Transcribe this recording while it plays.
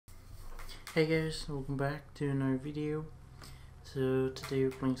Hey guys, welcome back to another video. So today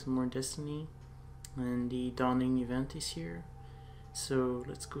we're playing some more Destiny and the Dawning event is here. So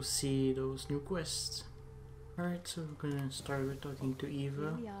let's go see those new quests. Alright, so we're gonna start with talking to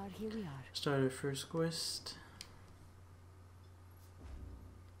Eva. Here we are. Start our first quest.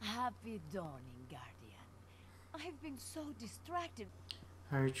 Happy dawning, Guardian. I've been so distracted.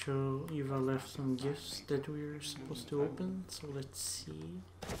 Alright, so Eva left some gifts that we're supposed to open, so let's see.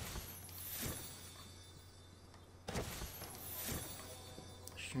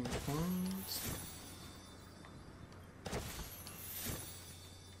 Strange ones.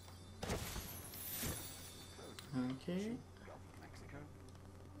 Okay.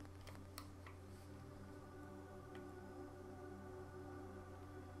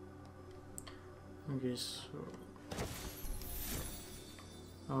 Okay, so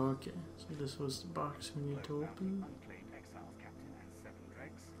okay, so this was the box we need to open.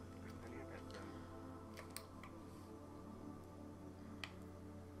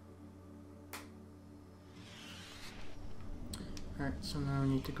 Alright, so now we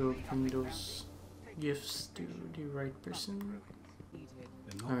need to go open those gifts to the right person.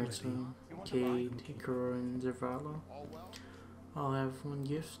 Alright, so Cade, Hikaru, and Zavala all have one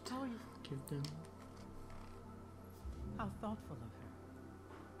gift. Give them. How thoughtful of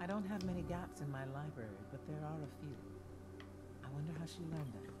her. I don't have many gaps in my library, but there are a few. I wonder how she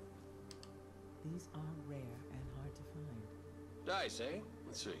learned them. These are rare and hard to find. Dice, eh?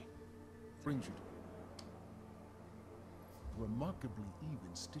 Let's see. Brings you to remarkably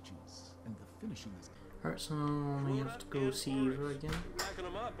even stitches, and the finishing is... Alright, so now we have to go see Eva again. Backing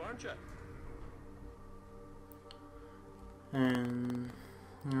them up, aren't you? And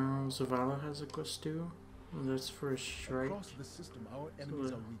now Zavala has a quest too. And that's for a strike. Across the system, our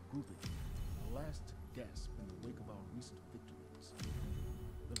enemies are regrouping. The last gasp in the wake of our recent victories.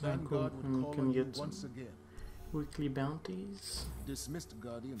 The Vanguard would call on you once again. Weekly bounties. Dismissed,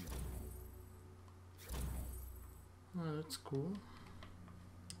 Guardian. Oh, that's cool.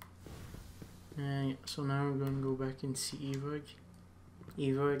 And yeah, so now we're going to go back and see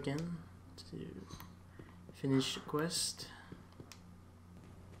Eva again to finish the quest.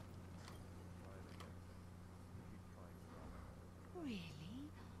 Really?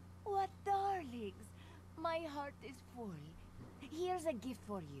 What darlings! My heart is full. Here's a gift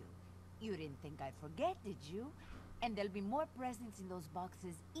for you. You didn't think I'd forget, did you? And there'll be more presents in those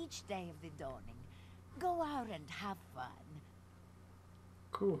boxes each day of the dawning. Go out and have fun.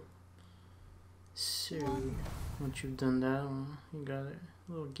 Cool. So, once you've done that, you got a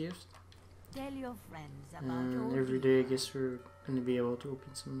little gift. Tell your friends about And every day, I guess we're going to be able to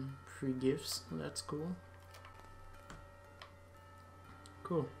open some free gifts. So that's cool.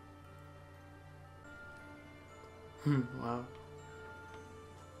 Cool. Wow.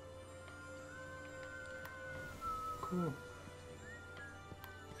 Cool.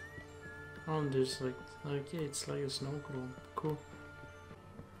 Oh, and there's like yeah, it's like a snow globe. Cool.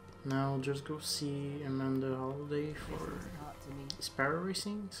 Now I'll just go see Amanda Holiday for Sparrow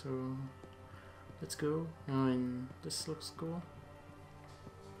Racing, so let's go. Oh, and this looks cool.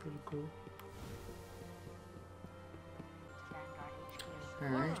 Pretty cool.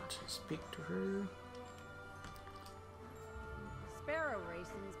 Alright, speak to her. Sparrow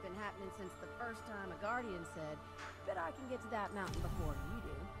racing's been happening since the first time a Guardian said, "Bet I can get to that mountain before you do."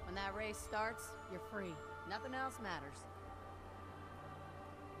 When that race starts, you're free. Nothing else matters.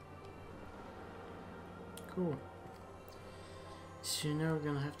 Cool. So now we're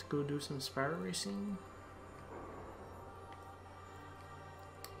gonna have to go do some Sparrow Racing.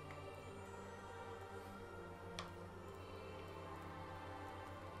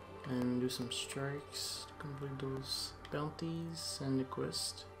 And do some strikes to complete those bounties and the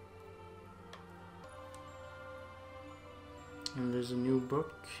quest. And there's a new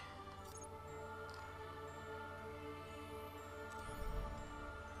book.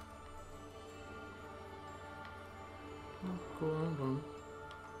 Oh, cool, hold on.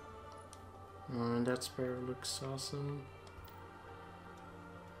 Oh, and that sparrow looks awesome.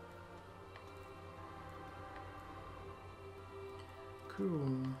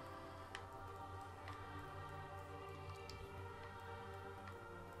 Cool.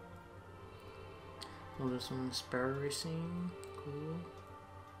 Oh, there's some Sparrow Racing. Cool.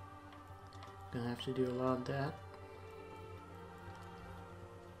 Gonna have to do a lot of that.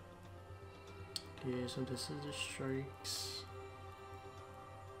 Okay, so this is the strikes.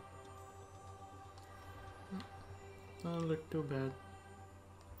 Doesn't look too bad.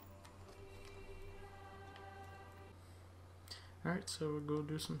 Alright, so we'll go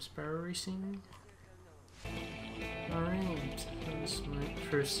do some Sparrow Racing. Alright, This is my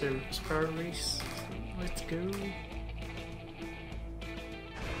first ever Sparrow race. So let's go.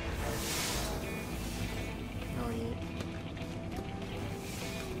 Oh yeah.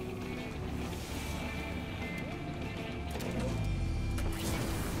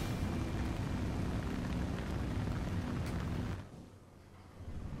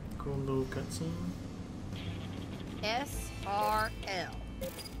 Cool little cutscene. SRL.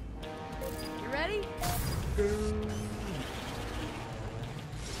 You ready?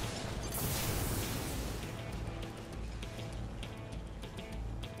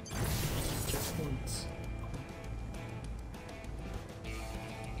 Checkpoints.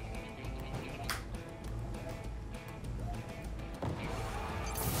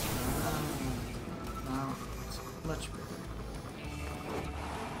 Now it's much better.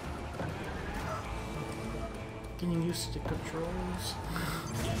 Getting used to the controls.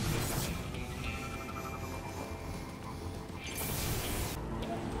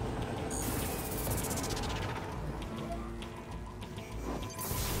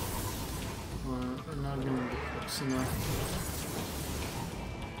 We're not gonna be close enough.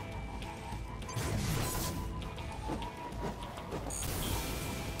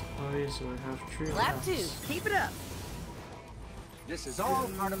 Oh, yeah, so we have 3 Lap 2. laps. Keep it up. This is all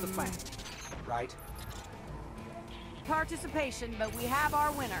part of the plan, right? Participation, but we have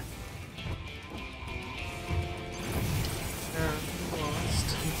our winner. We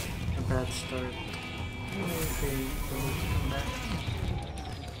lost. A bad start. Okay, we'll come back.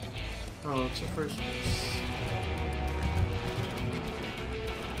 Oh, it's the first race.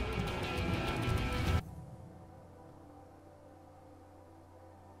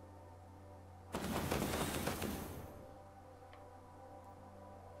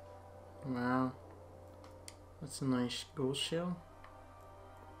 Wow. That's a nice ghost shell.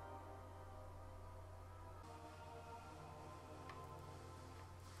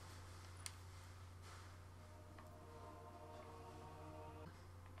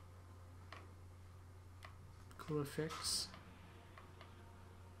 Cool effects.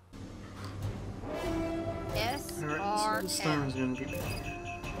 Alright, so this time is gonna be better.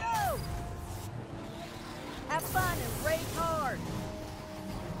 Go! Have fun and race hard.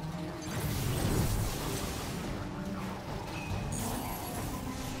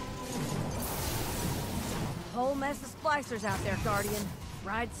 Whole mess of splicers out there, Guardian.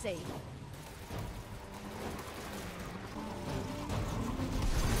 Ride safe.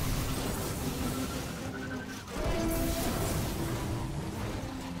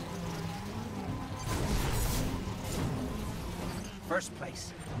 First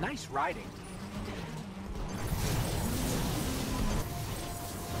place. Nice riding.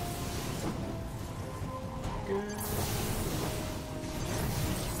 Good.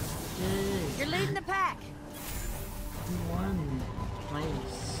 Yay! You're leading the pack. We won.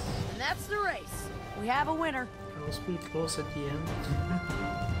 Nice. And that's the race. We have a winner. I was pretty close at the end.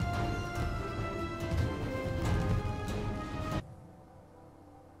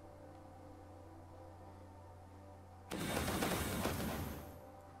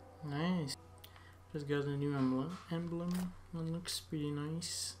 Nice. Just got a new emblem. One looks pretty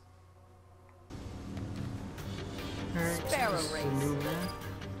nice. Alright, Sparrow so this is a race. new map.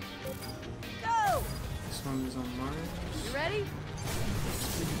 Go! This one is on Mars. You ready? Looks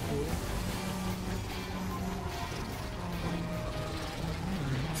pretty cool.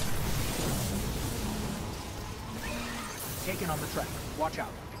 Taken on the track. Watch out.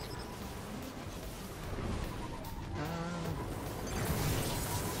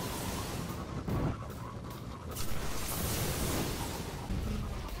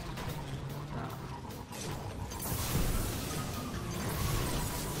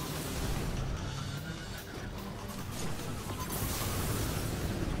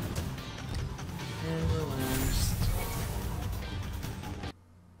 And we're last.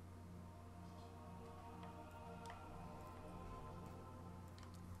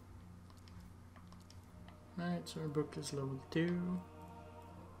 Alright, so our book is level 2.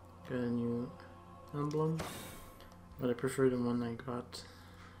 Got a new emblem, but I prefer the one I got.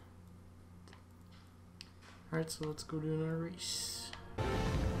 Alright, so let's go do our race.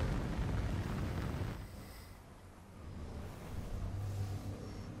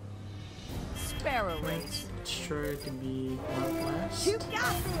 Sparrow race. Let's try to be not last. You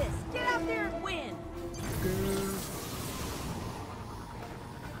got this! Get out there and win! Good.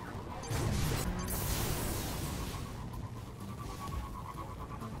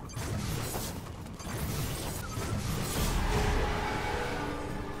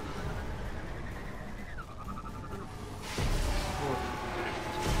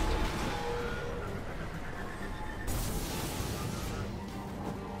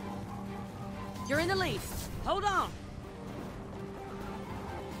 You're in the lead. Hold on.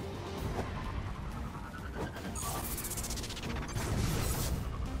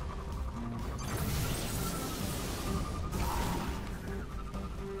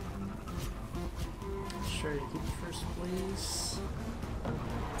 Try to keep first place.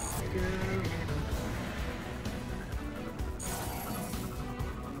 Go.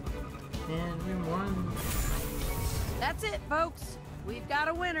 And we won. That's it, folks. We've got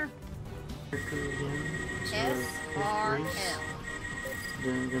a winner. Again. So SRL.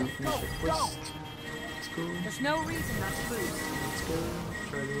 Then I'm gonna finish the quest. Let's go. There's no reason not to boost. Let's go.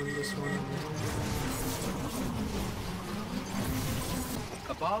 Try to win this one again.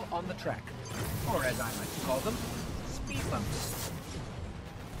 Cabal on the track. Or as I like to call them, speed bumps.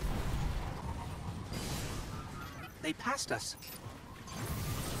 They passed us.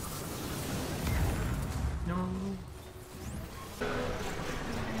 No.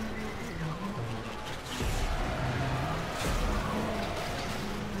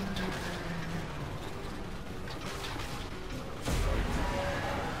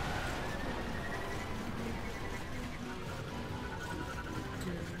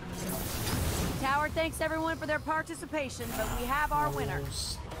 Tower thanks everyone for their participation, but we have our winner.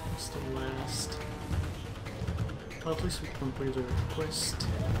 Almost the last. Well, at least we completed the quest.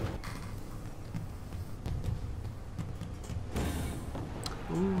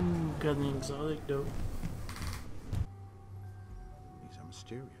 Ooh, got an exotic though. These are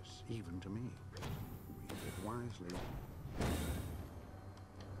mysterious, even to me. Read it wisely.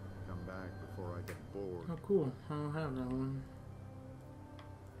 Come back before I get bored. Oh, cool. I don't have that one.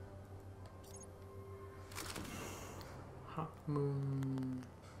 Hot Moon.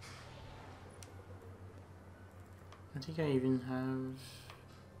 I think I even have.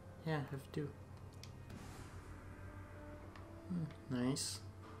 Yeah, I have two. Nice.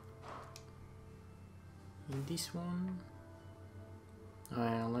 In this one, oh,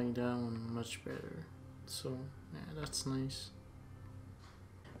 yeah, I like that one much better. So yeah, that's nice.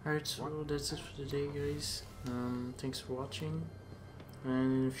 Alright, so that's it for today, guys. Thanks for watching,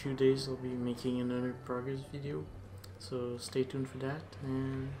 and in a few days I'll be making another progress video, so stay tuned for that,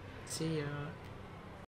 and see ya.